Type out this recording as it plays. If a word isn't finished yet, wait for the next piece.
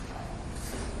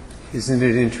Isn't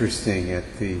it interesting,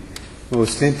 at the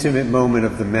most intimate moment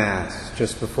of the Mass,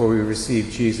 just before we receive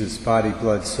Jesus' body,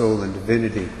 blood, soul, and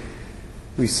divinity,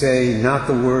 we say not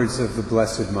the words of the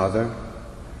Blessed Mother,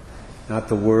 not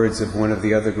the words of one of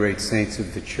the other great saints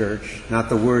of the Church, not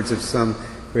the words of some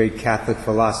great Catholic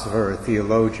philosopher or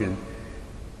theologian.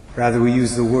 Rather, we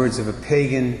use the words of a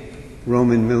pagan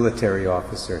Roman military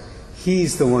officer.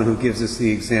 He's the one who gives us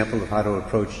the example of how to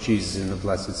approach Jesus in the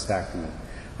Blessed Sacrament.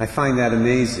 I find that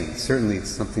amazing. Certainly it's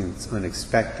something that's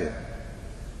unexpected.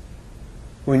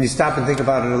 When you stop and think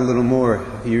about it a little more,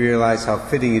 you realize how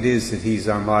fitting it is that he's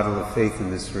our model of faith in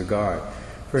this regard.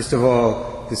 First of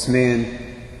all, this man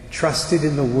trusted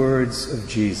in the words of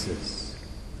Jesus.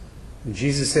 When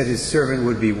Jesus said his servant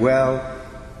would be well,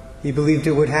 he believed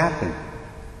it would happen.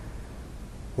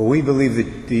 Well, we believe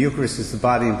that the Eucharist is the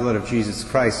body and blood of Jesus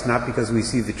Christ, not because we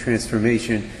see the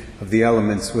transformation of the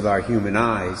elements with our human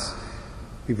eyes.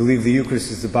 We believe the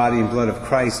Eucharist is the body and blood of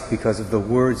Christ because of the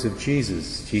words of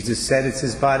Jesus. Jesus said it's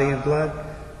his body and blood,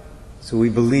 so we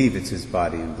believe it's his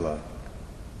body and blood.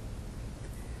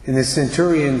 And the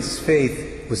centurion's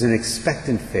faith was an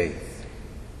expectant faith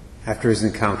after his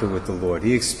encounter with the Lord.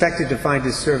 He expected to find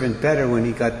his servant better when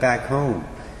he got back home.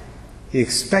 He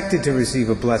expected to receive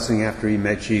a blessing after he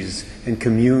met Jesus and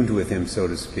communed with him, so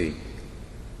to speak.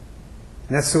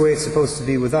 And that's the way it's supposed to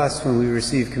be with us when we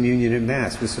receive communion at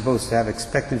Mass. We're supposed to have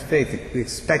expectant faith. We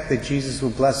expect that Jesus will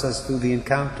bless us through the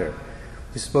encounter.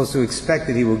 We're supposed to expect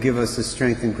that he will give us the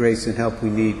strength and grace and help we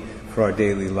need for our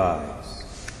daily lives.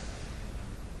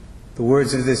 The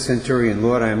words of this centurion,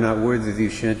 "Lord, I am not worthy that you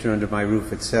should enter under my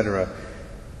roof," etc.,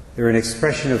 they're an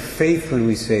expression of faith when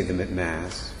we say them at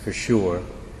Mass, for sure.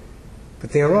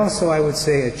 But they are also, I would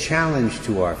say, a challenge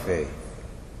to our faith.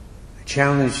 A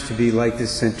challenge to be like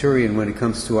this centurion when it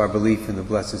comes to our belief in the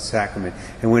Blessed Sacrament,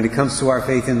 and when it comes to our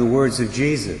faith in the words of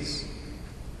Jesus,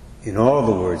 in all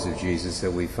the words of Jesus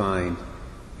that we find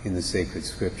in the sacred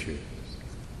Scriptures.